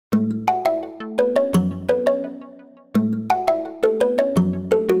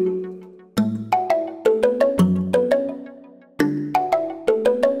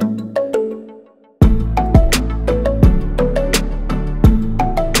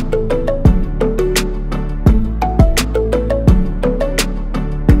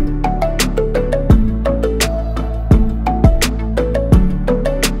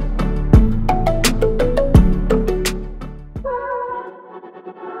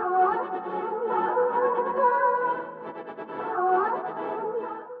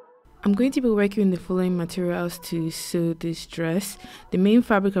I'm going to be working with the following materials to sew this dress. The main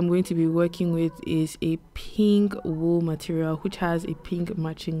fabric I'm going to be working with is a pink wool material which has a pink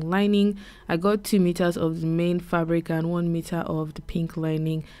matching lining. I got 2 meters of the main fabric and 1 meter of the pink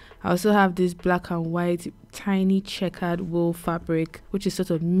lining. I also have this black and white tiny checkered wool fabric which is sort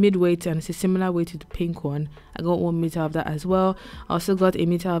of mid-weight and it's a similar weight to the pink one. I got 1 meter of that as well. I also got a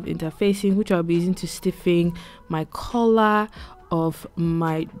meter of interfacing which I'll be using to stiffen my collar of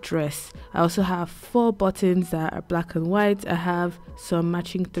my dress. I also have 4 buttons that are black and white. I have some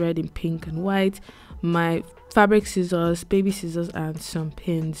matching thread in pink and white, my fabric scissors, baby scissors, and some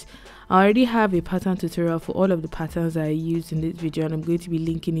pins. I already have a pattern tutorial for all of the patterns that I used in this video, and I'm going to be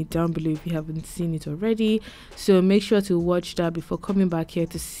linking it down below if you haven't seen it already. So make sure to watch that before coming back here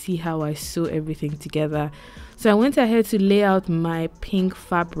to see how I sew everything together. So I went ahead to lay out my pink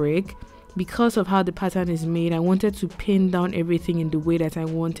fabric. Because of how the pattern is made, I wanted to pin down everything in the way that I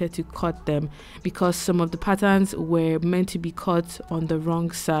wanted to cut them, because some of the patterns were meant to be cut on the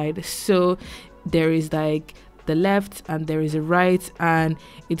wrong side. So there is like the left and there is a right, and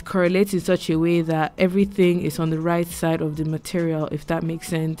it correlates in such a way that everything is on the right side of the material, if that makes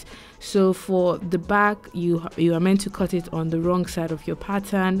sense. So for the back, you are meant to cut it on the wrong side of your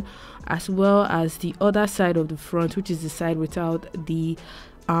pattern, as well as the other side of the front, which is the side without the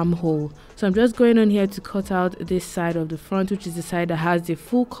armhole. So I'm just going on here to cut out this side of the front, which is the side that has the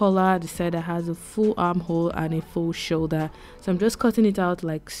full collar, the side that has a full armhole and a full shoulder. So I'm just cutting it out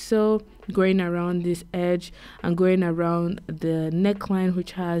like so, going around this edge and going around the neckline,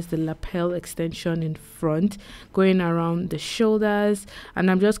 which has the lapel extension in front, going around the shoulders, and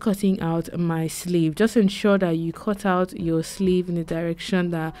I'm just cutting out my sleeve. Just ensure that you cut out your sleeve in the direction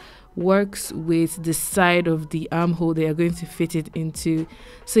that works with the side of the armhole they are going to fit it into.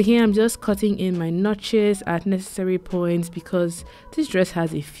 So here I'm just cutting in my notches at necessary points, because this dress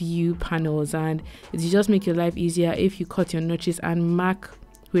has a few panels and it will just make your life easier if you cut your notches and mark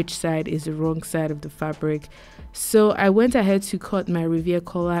which side is the wrong side of the fabric. So I went ahead to cut my Riviere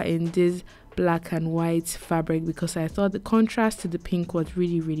collar in this black and white fabric because I thought the contrast to the pink was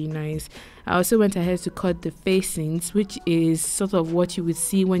really nice. I also went ahead to cut the facings, which is sort of what you would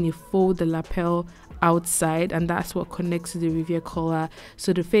see when you fold the lapel outside, and that's what connects to the Riviere collar.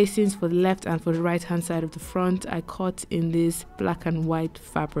 So the facings for the left and for the right hand side of the front I cut in this black and white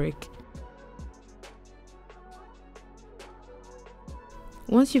fabric.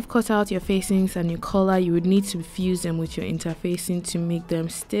 Once you've cut out your facings and your collar, you would need to fuse them with your interfacing to make them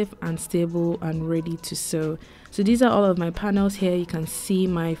stiff and stable and ready to sew. So these are all of my panels here. You can see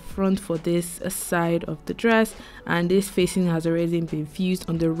my front for this side of the dress, and this facing has already been fused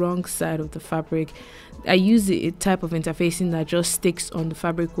on the wrong side of the fabric. I use a type of interfacing that just sticks on the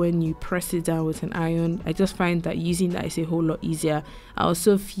fabric when you press it down with an iron. I just find that using that is a whole lot easier. I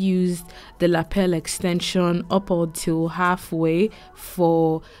also fused the lapel extension up until halfway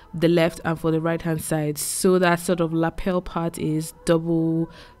for the left and for the right hand side, so that sort of lapel part is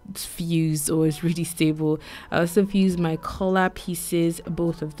double fused or is really stable. I also fused my collar pieces,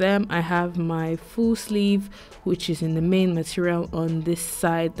 both of them. I have my full sleeve, which is in the main material on this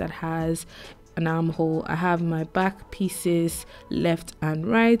side that has an armhole. I have my back pieces left and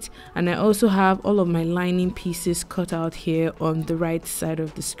right, and I also have all of my lining pieces cut out here on the right side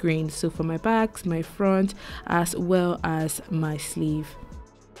of the screen, so for my backs, my front, as well as my sleeve.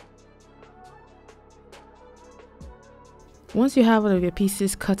 Once you have all of your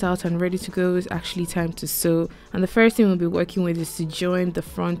pieces cut out and ready to go, it's actually time to sew. And the first thing we'll be working with is to join the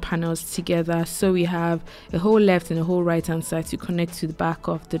front panels together, so we have a whole left and a whole right hand side to connect to the back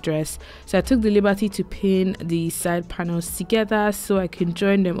of the dress. So I took the liberty to pin the side panels together so I can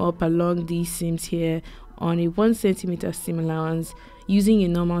join them up along these seams here on a 1 centimeter seam allowance using a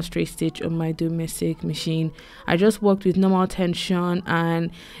normal straight stitch on my domestic machine. I just worked with normal tension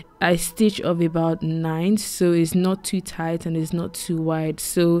and I stitch of about 9, so it's not too tight and it's not too wide,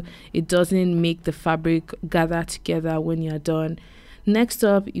 so it doesn't make the fabric gather together when you're done. Next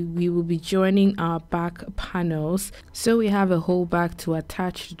up, we will be joining our back panels, so we have a whole back to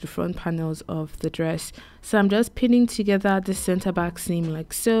attach to the front panels of the dress. So I'm just pinning together the center back seam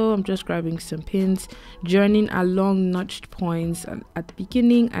like so. I'm just grabbing some pins, joining along notched points at the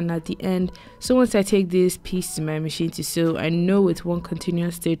beginning and at the end. So once I take this piece to my machine to sew, I know with one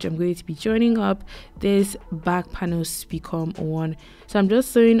continuous stitch I'm going to be joining up this back panels to become one. So I'm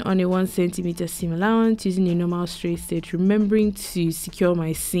just sewing on a 1 centimeter seam allowance using a normal straight stitch, remembering to secure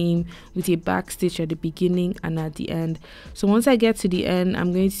my seam with a back stitch at the beginning and at the end. So once I get to the end,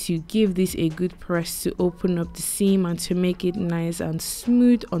 I'm going to give this a good press to open open up the seam and to make it nice and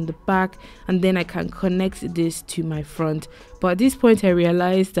smooth on the back, and then I can connect this to my front. But at this point I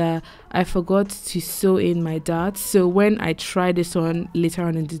realized that I forgot to sew in my darts, so when I tried this on later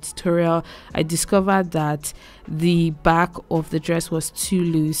on in the tutorial, I discovered that the back of the dress was too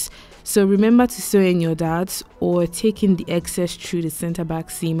loose. So remember to sew in your darts or taking the excess through the center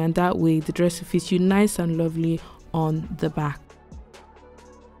back seam, and that way the dress will fit you nice and lovely on the back.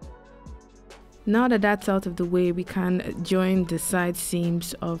 Now that that's out of the way, we can join the side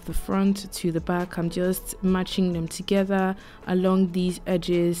seams of the front to the back. I'm just matching them together along these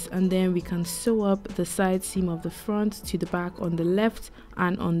edges, and then we can sew up the side seam of the front to the back on the left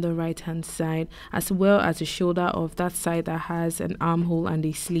and on the right hand side, as well as the shoulder of that side that has an armhole and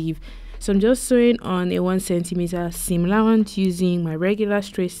a sleeve. So I'm just sewing on a 1 cm seam allowance using my regular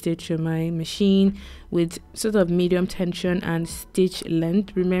straight stitch on my machine with sort of medium tension and stitch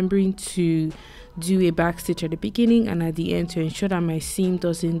length, remembering to do a back stitch at the beginning and at the end to ensure that my seam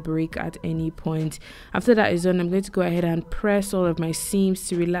doesn't break at any point. After that is done, I'm going to go ahead and press all of my seams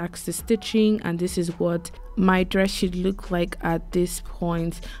to relax the stitching, and this is what my dress should look like at this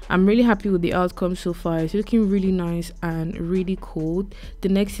point. I'm really happy with the outcome so far. It's looking really nice and really cool. The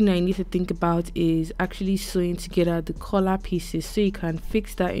next thing I need to think about is actually sewing together the collar pieces so you can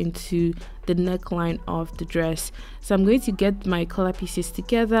fix that into the neckline of the dress. So I'm going to get my collar pieces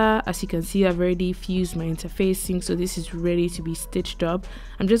together. As you can see, I've already fused my interfacing, so this is ready to be stitched up.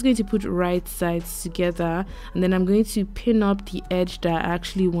 I'm just going to put right sides together, and then I'm going to pin up the edge that I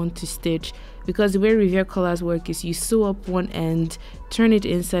actually want to stitch, because the way Riviere collars work is you sew up one end, turn it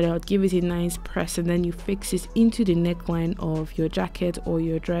inside out, give it a nice press, and then you fix it into the neckline of your jacket or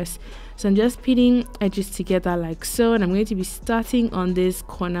your dress. So I'm just pinning edges together like so, and I'm going to be starting on this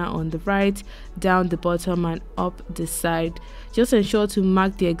corner on the right, down the bottom and up the side. Just ensure to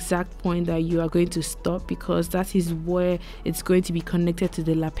mark the exact point that you are going to stop, because that is where it's going to be connected to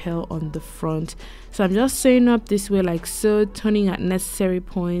the lapel on the front. So I'm just sewing up this way like so, turning at necessary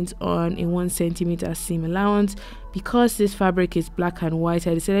points on a 1 cm seam allowance. Because this fabric is black and white,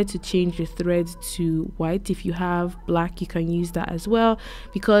 I decided to change the thread to white. If you have black, you can use that as well,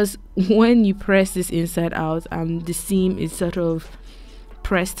 because when you press this inside out and the seam is sort of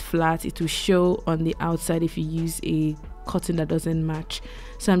pressed flat, it will show on the outside if you use a cotton that doesn't match.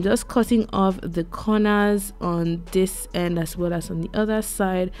 So I'm just cutting off the corners on this end as well as on the other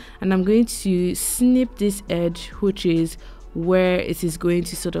side, and I'm going to snip this edge, which is where it is going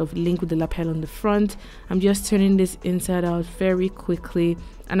to sort of link with the lapel on the front. I'm just turning this inside out very quickly,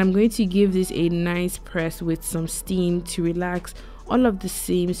 and I'm going to give this a nice press with some steam to relax all of the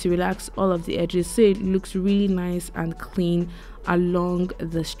seams, to relax all of the edges, so it looks really nice and clean along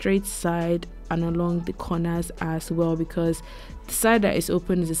the straight side and along the corners as well, because the side that is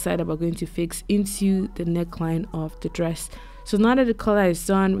open is the side that we're going to fix into the neckline of the dress. So now that the collar is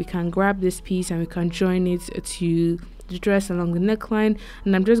done, we can grab this piece and we can join it to the dress along the neckline,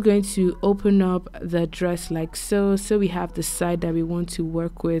 and I'm just going to open up the dress like so. So we have the side that we want to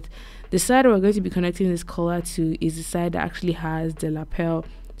work with. The side we're going to be connecting this collar to is the side that actually has the lapel.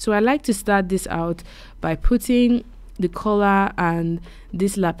 So I like to start this out by putting the collar and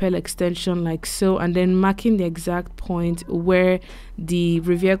this lapel extension like so, and then marking the exact point where the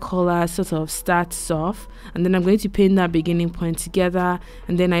Riviere collar sort of starts off, and then I'm going to pin that beginning point together,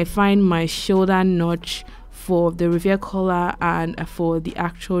 and then I find my shoulder notch for the Riviere collar and for the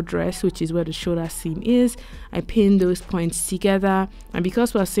actual dress, which is where the shoulder seam is. I pin those points together, and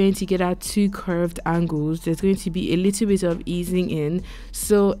because we're sewing together two curved angles, there's going to be a little bit of easing in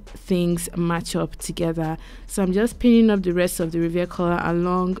so things match up together. So I'm just pinning up the rest of the Riviere collar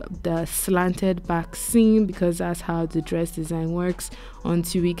along the slanted back seam, because that's how the dress design works,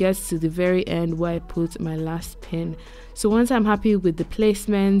 until we get to the very end where I put my last pin. So once I'm happy with the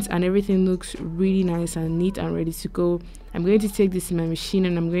placement and everything looks really nice and neat and ready to go, I'm going to take this in my machine,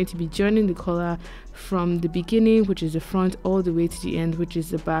 and I'm going to be joining the collar from the beginning, which is the front, all the way to the end, which is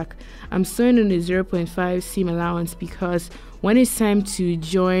the back. I'm sewing on a 0.5 seam allowance, because when it's time to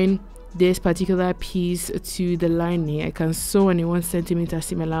join this particular piece to the lining, I can sew on a 1 cm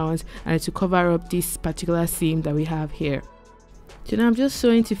seam allowance and to cover up this particular seam that we have here. So now I'm just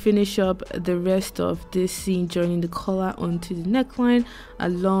sewing to finish up the rest of this seam, joining the collar onto the neckline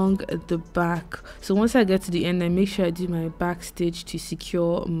along the back. So once I get to the end, I make sure I do my back stitch to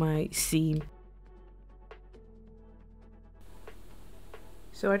secure my seam.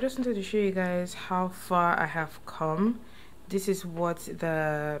 So I just wanted to show you guys how far I have come. This is what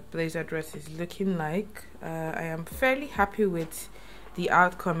the blazer dress is looking like. I am fairly happy with the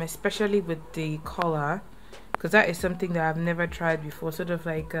outcome, especially with the collar, because that is something that I've never tried before, sort of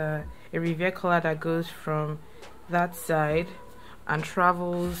like a Riviere collar that goes from that side and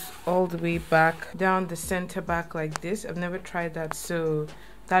travels all the way back down the center back like this. I've never tried that, so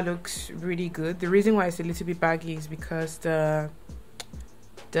that looks really good. The reason why it's a little bit baggy is because the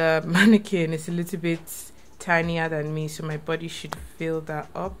mannequin is a little bit tinier than me, so my body should fill that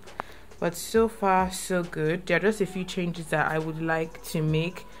up. But so far so good. There are just a few changes that I would like to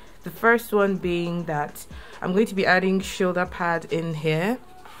make. The first one being that I'm going to be adding shoulder pad in here.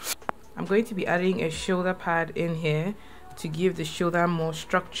 I'm going to be adding a shoulder pad in here to give the shoulder more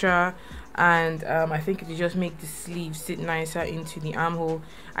structure, and I think it will just make the sleeve sit nicer into the armhole.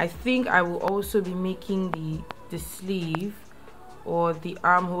 I think I will also be making the sleeve or the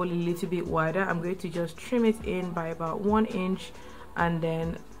armhole a little bit wider. I'm going to just trim it in by about 1 inch and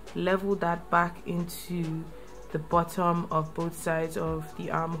then level that back into the bottom of both sides of the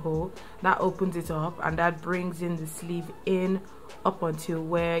armhole. That opens it up and that brings in the sleeve in up until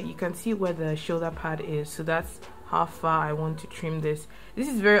where you can see where the shoulder pad is. So that's how far I want to trim this. This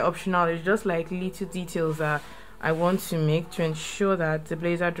is very optional. It's just like little details that I want to make to ensure that the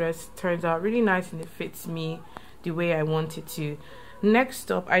blazer dress turns out really nice and it fits me the way I want it to. Next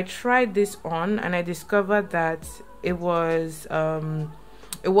up, I tried this on and I discovered that it wasn't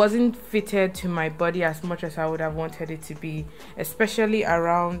fitted to my body as much as I would have wanted it to be, especially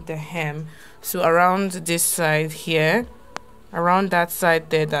around the hem. So around this side here, around that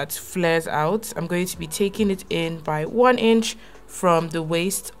side there that flares out, I'm going to be taking it in by 1 inch from the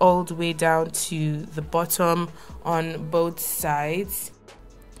waist all the way down to the bottom on both sides.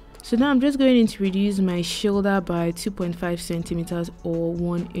 So now I'm just going to reduce my shoulder by 2.5 centimeters or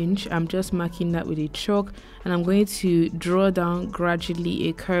 1 inch. I'm just marking that with a chalk, and I'm going to draw down gradually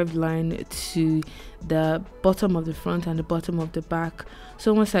a curved line to the bottom of the front and the bottom of the back.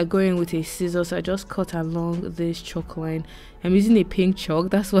 So once I go in with a scissors, I just cut along this chalk line. I'm using a pink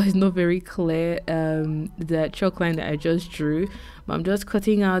chalk, that's why it's not very clear, the chalk line that I just drew. But I'm just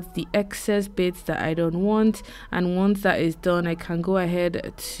cutting out the excess bits that I don't want, and once that is done, I can go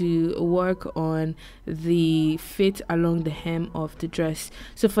ahead to work on the fit along the hem of the dress.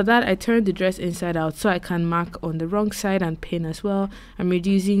 So for that, I turned the dress inside out so I can mark on the wrong side and pin as well. I'm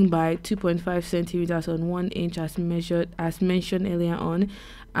reducing by 2.5 centimeters on 1 inch as mentioned earlier on,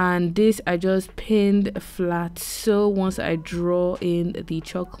 and this I just pinned flat, so once I draw in the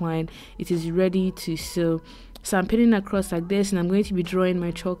chalk line, it is ready to sew. So I'm pinning across like this, and I'm going to be drawing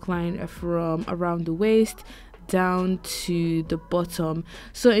my chalk line from around the waist down to the bottom.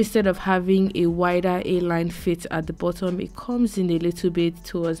 So instead of having a wider A-line fit at the bottom, it comes in a little bit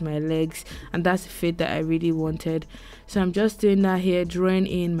towards my legs, and that's the fit that I really wanted. So I'm just doing that here, drawing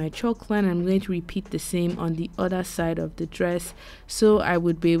in my chalk line. I'm going to repeat the same on the other side of the dress, so I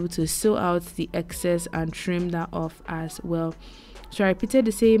would be able to sew out the excess and trim that off as well. So I repeated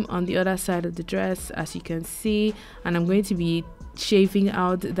the same on the other side of the dress, as you can see, and I'm going to be shaving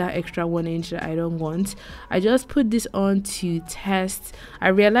out that extra 1 inch that I don't want. I just put this on to test. I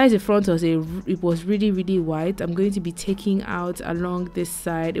realized the front was really wide. I'm going to be taking out along this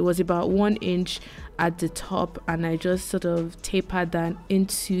side. It was about 1 inch at the top, and I just sort of tapered that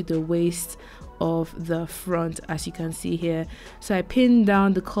into the waist of the front, as you can see here. So I pinned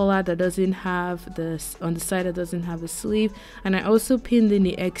down the collar that doesn't have this on the side that doesn't have a sleeve, and I also pinned in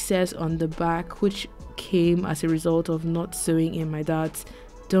the excess on the back, which came as a result of not sewing in my darts.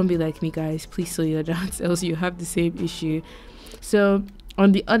 Don't be like me, guys, please sew your darts, else you have the same issue. So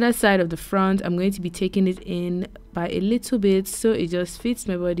on the other side of the front, I'm going to be taking it in by a little bit so it just fits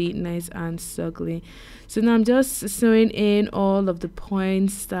my body nice and snugly. So now I'm just sewing in all of the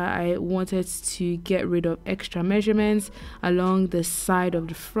points that I wanted to get rid of extra measurements along the side of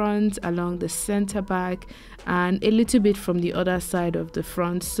the front, along the center back, and a little bit from the other side of the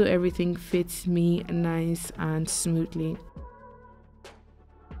front, so everything fits me nice and smoothly.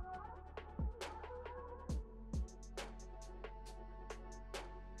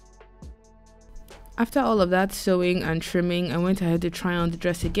 After all of that sewing and trimming, I went ahead to try on the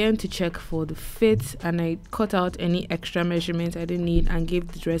dress again to check for the fit, and I cut out any extra measurements I didn't need and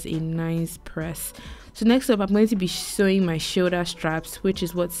gave the dress a nice press. So next up, I'm going to be sewing my shoulder straps, which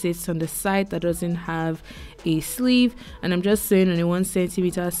is what sits on the side that doesn't have a sleeve, and I'm just sewing on a 1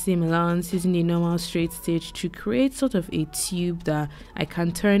 centimeter seam allowance using a normal straight stitch to create sort of a tube that I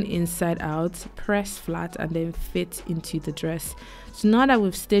can turn inside out, press flat, and then fit into the dress. So now that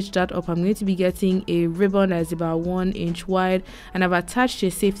we've stitched that up, I'm going to be getting a ribbon that's about 1 inch wide, and I've attached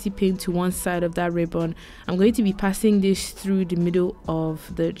a safety pin to one side of that ribbon. I'm going to be passing this through the middle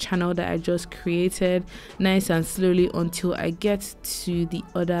of the channel that I just created, nice and slowly, until I get to the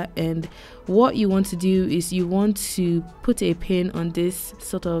other end. What you want to do is is you want to put a pin on this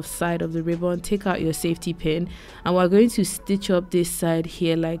sort of side of the ribbon, take out your safety pin, and we're going to stitch up this side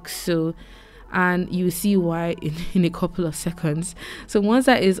here like so, and you see why in a couple of seconds. So once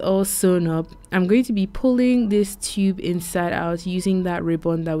that is all sewn up, I'm going to be pulling this tube inside out using that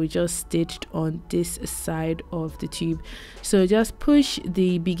ribbon that we just stitched on this side of the tube. So just push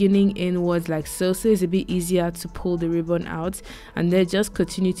the beginning inwards like so, so it's a bit easier to pull the ribbon out, and then just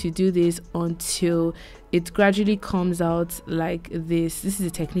continue to do this until it gradually comes out like this. This is a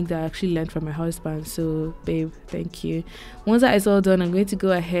technique that I actually learned from my husband, so babe, thank you. Once that is all done, I'm going to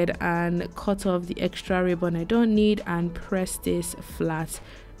go ahead and cut off the extra ribbon I don't need and press this flat,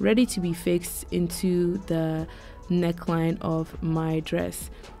 ready to be fixed into the neckline of my dress.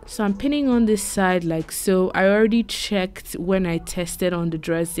 So I'm pinning on this side like so. I already checked when I tested on the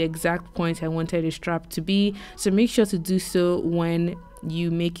dress the exact point I wanted the strap to be, so make sure to do so when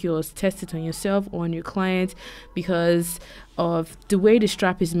you make yours, test it on yourself or on your client, because of the way the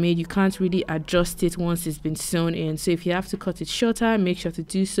strap is made, you can't really adjust it once it's been sewn in. So if you have to cut it shorter, make sure to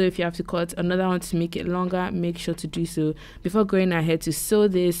do so. If you have to cut another one to make it longer, make sure to do so before going ahead to sew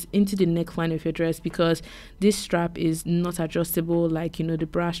this into the neckline of your dress, because this strap is not adjustable like, you know, the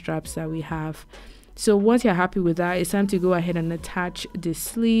bra straps that we have. So once you're happy with that, it's time to go ahead and attach the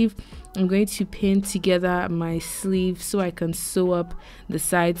sleeve. I'm going to pin together my sleeve so I can sew up the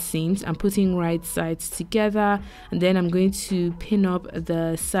side seams. I'm putting right sides together, and then I'm going to pin up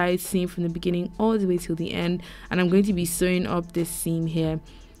the side seam from the beginning all the way till the end, and I'm going to be sewing up this seam here.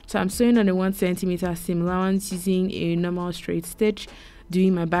 So I'm sewing on a 1 centimeter seam allowance using a normal straight stitch,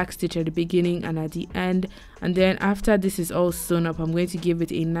 doing my back stitch at the beginning and at the end, and then after this is all sewn up, I'm going to give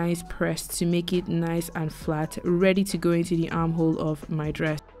it a nice press to make it nice and flat, ready to go into the armhole of my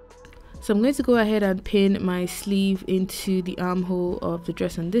dress. So I'm going to go ahead and pin my sleeve into the armhole of the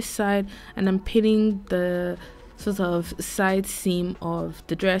dress on this side, and I'm pinning the sort of side seam of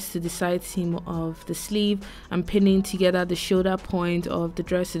the dress to the side seam of the sleeve. I'm pinning together the shoulder point of the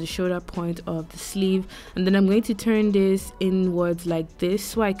dress to the shoulder point of the sleeve, and then I'm going to turn this inwards like this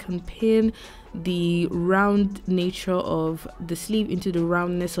so I can pin the round nature of the sleeve into the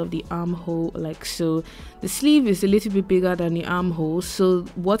roundness of the armhole like so. The sleeve is a little bit bigger than the armhole, so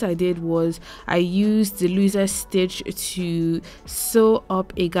what I did was I used the loser stitch to sew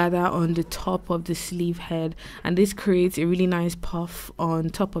up a gather on the top of the sleeve head, and this creates a really nice puff on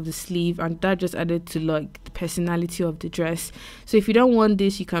top of the sleeve, and that just added to like the personality of the dress. So if you don't want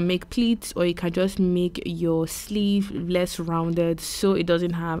this, you can make pleats, or you can just make your sleeve less rounded so it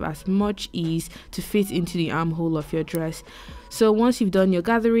doesn't have as much ease to fit into the armhole of your dress. So once you've done your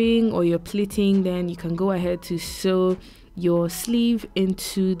gathering or your pleating, then you can go ahead to sew your sleeve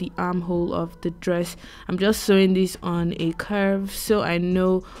into the armhole of the dress. I'm just sewing this on a curve so I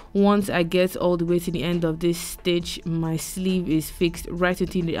know once I get all the way to the end of this stitch, my sleeve is fixed right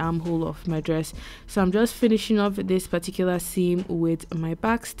into the armhole of my dress. So I'm just finishing off this particular seam with my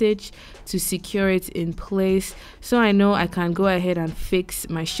back stitch to secure it in place, so I know I can go ahead and fix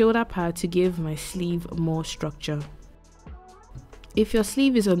my shoulder pad to give my sleeve more structure. If your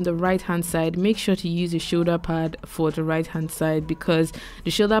sleeve is on the right hand side, make sure to use a shoulder pad for the right hand side, because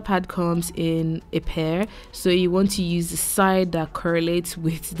the shoulder pad comes in a pair, so you want to use the side that correlates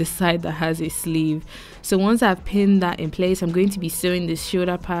with the side that has a sleeve. So once I've pinned that in place, I'm going to be sewing this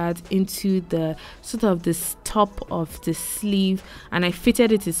shoulder pad into the sort of this top of the sleeve, and I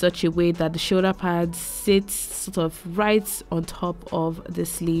fitted it in such a way that the shoulder pad sits sort of right on top of the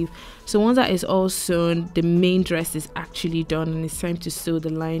sleeve. So once that is all sewn, the main dress is actually done, and it's time to sew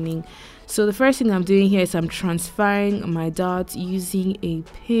the lining. So the first thing I'm doing here is I'm transferring my darts using a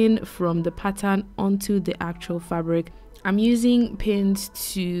pin from the pattern onto the actual fabric. I'm using pins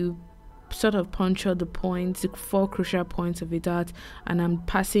to sort of puncture the points, the 4 crucial points of a dart, and I'm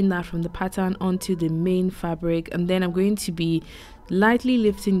passing that from the pattern onto the main fabric, and then I'm going to be lightly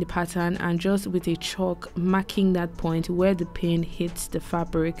lifting the pattern and just with a chalk marking that point where the pin hits the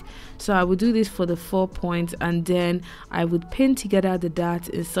fabric. So I would do this for the 4 points, and then I would pin together the dart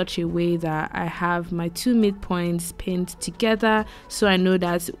in such a way that I have my 2 midpoints pinned together, so I know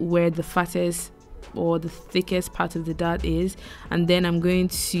that's where the fattest or the thickest part of the dart is, and then I'm going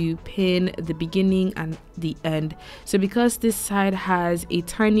to pin the beginning and the end. So because this side has a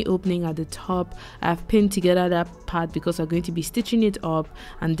tiny opening at the top, I've pinned together that part because I'm going to be stitching it up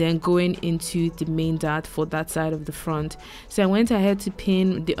and then going into the main dart for that side of the front. So I went ahead to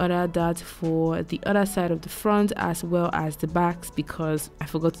pin the other dart for the other side of the front as well as the backs, because I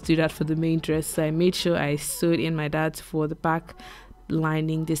forgot to do that for the main dress, so I made sure I sewed in my darts for the back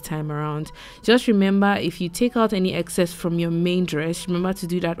lining this time around. Just remember, if you take out any excess from your main dress, remember to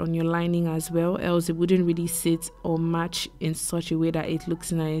do that on your lining as well, else it wouldn't really sit or match in such a way that it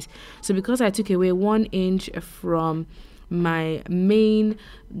looks nice. So because I took away 1 inch from my main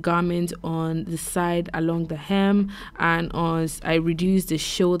garment on the side along the hem, and I reduced the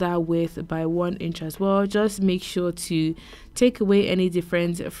shoulder width by 1 inch as well. Just make sure to take away any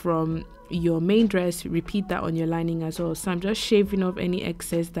difference from your main dress, repeat that on your lining as well. So I'm just shaving off any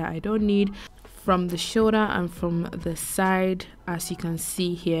excess that I don't need from the shoulder and from the side, as you can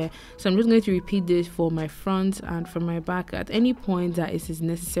see here. So I'm just going to repeat this for my front and for my back at any point that it is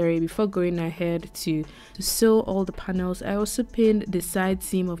necessary before going ahead to sew all the panels. I also pinned the side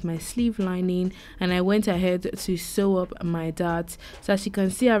seam of my sleeve lining, and I went ahead to sew up my darts. So as you can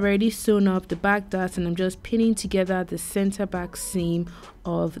see, I've already sewn up the back darts, and I'm just pinning together the center back seam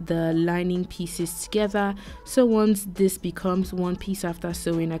of the lining pieces together. So once this becomes one piece after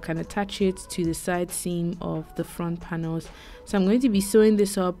sewing, I can attach it to the side seam of the front panels. So I'm going to be sewing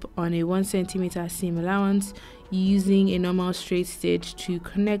this up on a 1 centimeter seam allowance, using a normal straight stitch to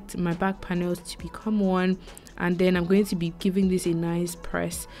connect my back panels to become one, and then I'm going to be giving this a nice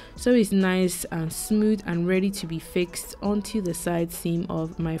press so it's nice and smooth and ready to be fixed onto the side seam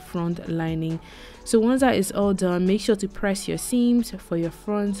of my front lining. So once that is all done, make sure to press your seams for your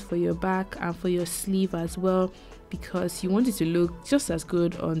front, for your back, and for your sleeve as well, because you want it to look just as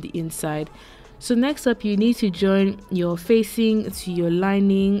good on the inside. So next up, you need to join your facing to your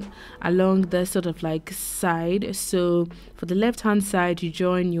lining along the sort of like side. So for the left hand side, you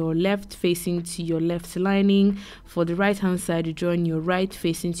join your left facing to your left lining. For the right hand side, you join your right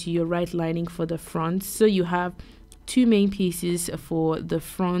facing to your right lining for the front. So you have 2 main pieces for the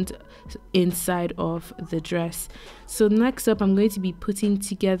front inside of the dress. So next up, I'm going to be putting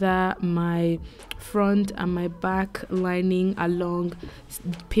together my front and my back lining,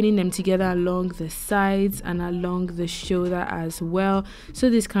 pinning them together along the sides and along the shoulder as well, so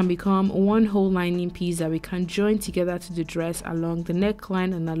this can become one whole lining piece that we can join together to the dress along the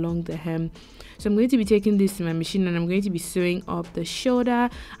neckline and along the hem. So I'm going to be taking this to my machine, and I'm going to be sewing up the shoulder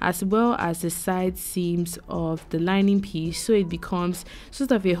as well as the side seams of the lining piece, so it becomes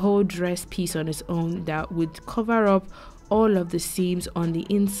sort of a whole dress piece on its own that would cover up all of the seams on the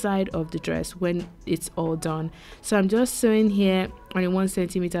inside of the dress when it's all done. So I'm just sewing here on a 1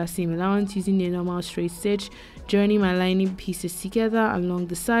 centimeter seam allowance using a normal straight stitch, joining my lining pieces together along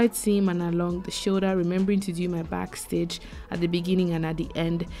the side seam and along the shoulder, remembering to do my back stitch at the beginning and at the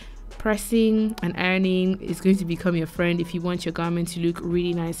end. Pressing and ironing is going to become your friend if you want your garment to look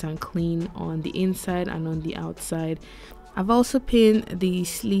really nice and clean on the inside and on the outside. I've also pinned the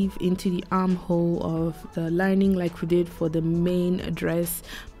sleeve into the armhole of the lining like we did for the main dress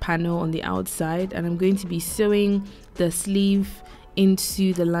panel on the outside, and I'm going to be sewing the sleeve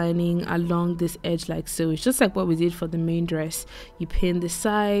into the lining along this edge like so. It's just like what we did for the main dress. You pin the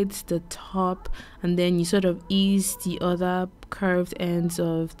sides, the top, and then you sort of ease the other curved ends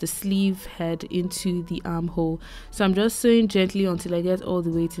of the sleeve head into the armhole. So I'm just sewing gently until I get all the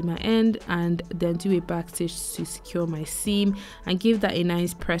way to my end, and then do a back stitch to secure my seam and give that a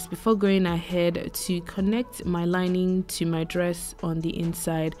nice press before going ahead to connect my lining to my dress on the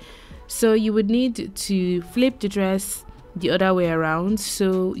inside. So you would need to flip the dress the other way around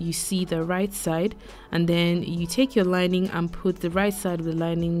so you see the right side, and then you take your lining and put the right side of the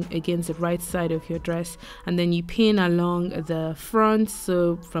lining against the right side of your dress, and then you pin along the front,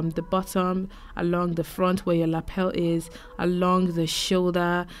 so from the bottom along the front where your lapel is, along the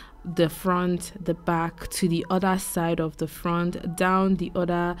shoulder, the front, the back, to the other side of the front, down the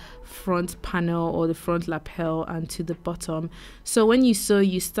other front panel or the front lapel, and to the bottom. So when you sew,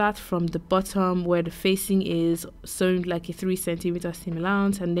 you start from the bottom where the facing is, sewing like a 3 centimeter seam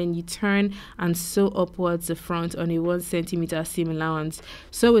allowance, and then you turn and sew upwards the front on a 1 centimeter seam allowance.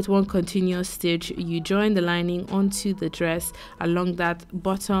 So with one continuous stitch, you join the lining onto the dress along that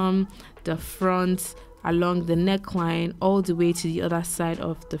bottom, the front, along the neckline, all the way to the other side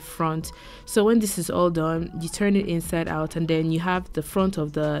of the front. So when this is all done, you turn it inside out, and then you have the front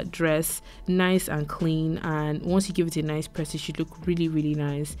of the dress nice and clean, and once you give it a nice press, it should look really, really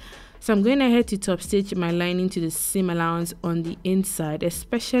nice. So I'm going ahead to top stitch my lining to the seam allowance on the inside,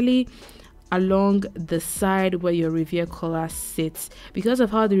 especially along the side where your reveal collar sits. Because of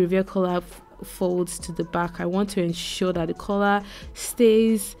how the reveal collar folds to the back, I want to ensure that the collar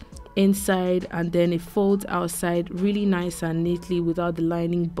stays inside and then it folds outside really nice and neatly without the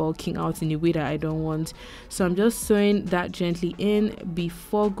lining bulking out in a way that I don't want. So I'm just sewing that gently in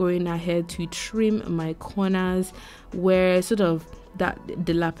before going ahead to trim my corners where sort of that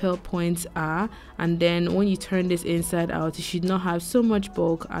the lapel points are, and then when you turn this inside out, it should not have so much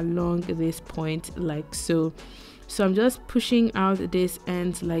bulk along this point like so. So I'm just pushing out this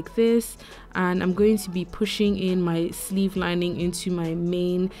end like this, and I'm going to be pushing in my sleeve lining into my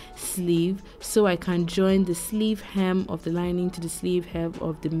main sleeve so I can join the sleeve hem of the lining to the sleeve hem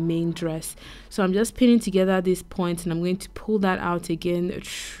of the main dress. So I'm just pinning together this point, and I'm going to pull that out again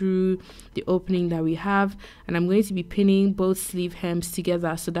through the opening that we have, and I'm going to be pinning both sleeve hems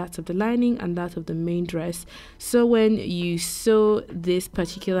together, so that's of the lining and that of the main dress. So when you sew this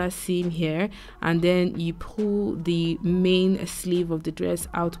particular seam here and then you pull the main sleeve of the dress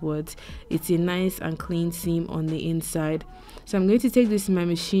outwards, it's a nice and clean seam on the inside. So I'm going to take this in my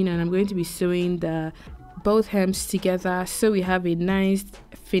machine, and I'm going to be sewing both hems together so we have a nice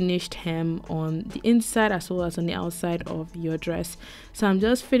finished hem on the inside as well as on the outside of your dress. So I'm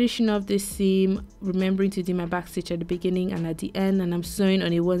just finishing off this seam, remembering to do my back stitch at the beginning and at the end, and I'm sewing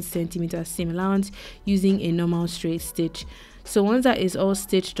on a 1 cm seam allowance using a normal straight stitch. So once that is all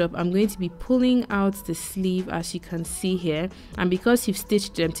stitched up, I'm going to be pulling out the sleeve, as you can see here, and because you've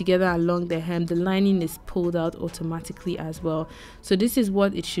stitched them together along the hem, the lining is pulled out automatically as well. So this is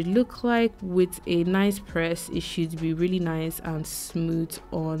what it should look like. With a nice press, it should be really nice and smooth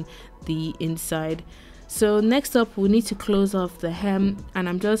on the inside. So next up, we need to close off the hem, and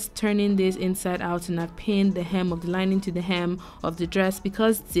I'm just turning this inside out, and I've pinned the hem of the lining to the hem of the dress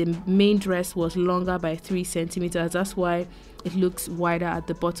because the main dress was longer by 3 cm. That's why it looks wider at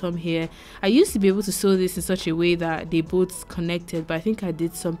the bottom here. I used to be able to sew this in such a way that they both connected, but I think I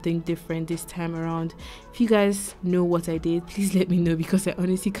did something different this time around. If you guys know what I did, please let me know, because I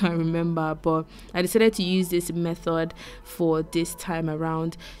honestly can't remember, but I decided to use this method for this time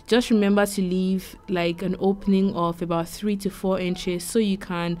around. Just remember to leave like an opening of about 3 to 4 inches so you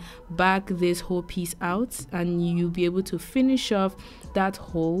can back this whole piece out, and you'll be able to finish off that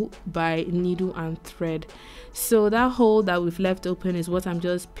hole by needle and thread. So that hole that we've left open is what I'm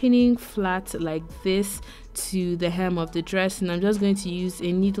just pinning flat like this to the hem of the dress, and I'm just going to use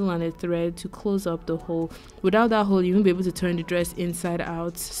a needle and a thread to close up the hole. Without that hole, you won't be able to turn the dress inside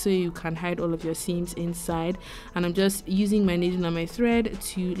out, so you can hide all of your seams inside. And I'm just using my needle and my thread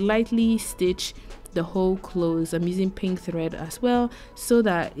to lightly stitch the hole closed. I'm using pink thread as well so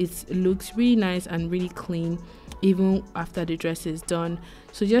that it looks really nice and really clean even after the dress is done.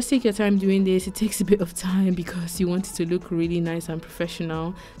 So just take your time doing this. It takes a bit of time because you want it to look really nice and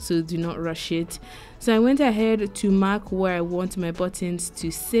professional, so do not rush it. So I went ahead to mark where I want my buttons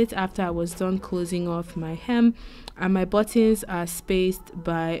to sit after I was done closing off my hem, and my buttons are spaced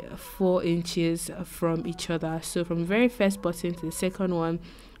by 4 inches from each other. So from the very first button to the second one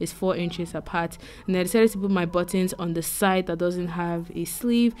is 4 inches apart, and I decided to put my buttons on the side that doesn't have a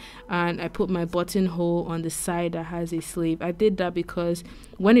sleeve, and I put my buttonhole on the side that has a sleeve. I did that because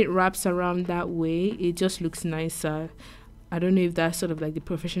when it wraps around that way, it just looks nicer. I don't know if that's sort of like the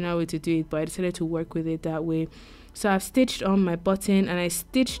professional way to do it, but I decided to work with it that way. So I've stitched on my button, and I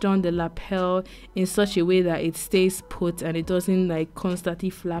stitched on the lapel in such a way that it stays put and it doesn't like constantly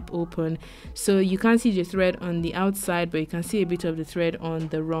flap open. So you can't see the thread on the outside, but you can see a bit of the thread on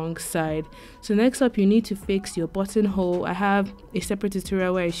the wrong side. So next up, you need to fix your buttonhole. I have a separate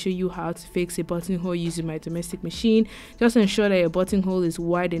tutorial where I show you how to fix a buttonhole using my domestic machine. Just ensure that your buttonhole is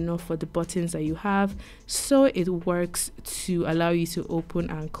wide enough for the buttons that you have, so it works to allow you to open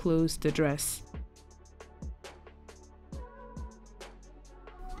and close the dress.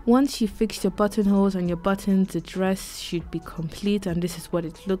 Once you fix your buttonholes and your buttons, the dress should be complete, and this is what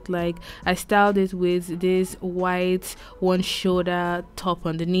it looked like. I styled it with this white one shoulder top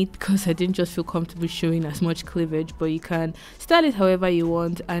underneath because I didn't just feel comfortable showing as much cleavage, but you can style it however you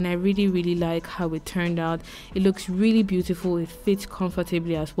want, and I really like how it turned out. It looks really beautiful. It fits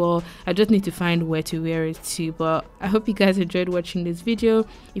comfortably as well. I just need to find where to wear it to, but I hope you guys enjoyed watching this video.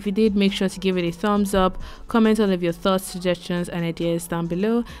 If you did, make sure to give it a thumbs up, comment all of your thoughts, suggestions and ideas down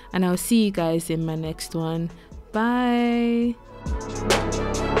below, and I'll see you guys in my next one. Bye.